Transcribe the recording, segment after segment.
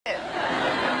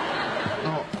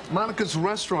Monica's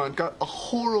restaurant got a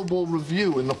horrible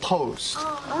review in the Post.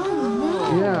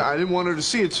 Oh, no. Yeah, I didn't want her to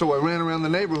see it, so I ran around the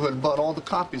neighborhood and bought all the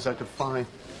copies I could find.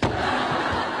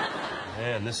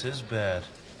 Man, this is bad.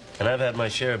 And I've had my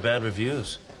share of bad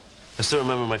reviews. I still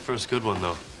remember my first good one,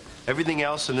 though. Everything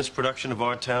else in this production of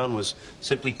Our Town was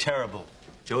simply terrible.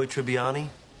 Joey Tribbiani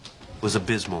was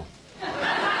abysmal.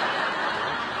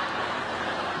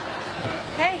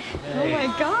 Hey. Oh, my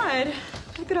God.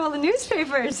 Look at all the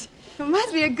newspapers. It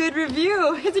must be a good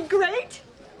review. Is it great?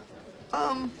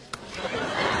 Oh,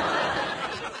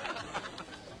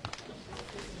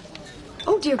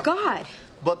 dear God.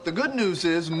 But the good news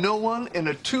is no one in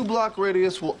a 2-block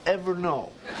radius will ever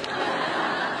know.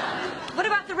 What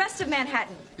about the rest of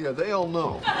Manhattan? Yeah, they all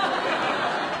know.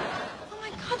 Oh, my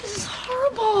God, this is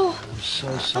horrible. I'm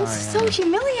so sorry. I'm so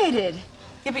humiliated.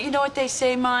 Yeah, but you know what they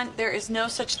say, Mon? There is no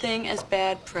such thing as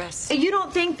bad press. You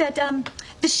don't think that,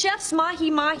 the chef's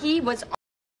mahi-mahi was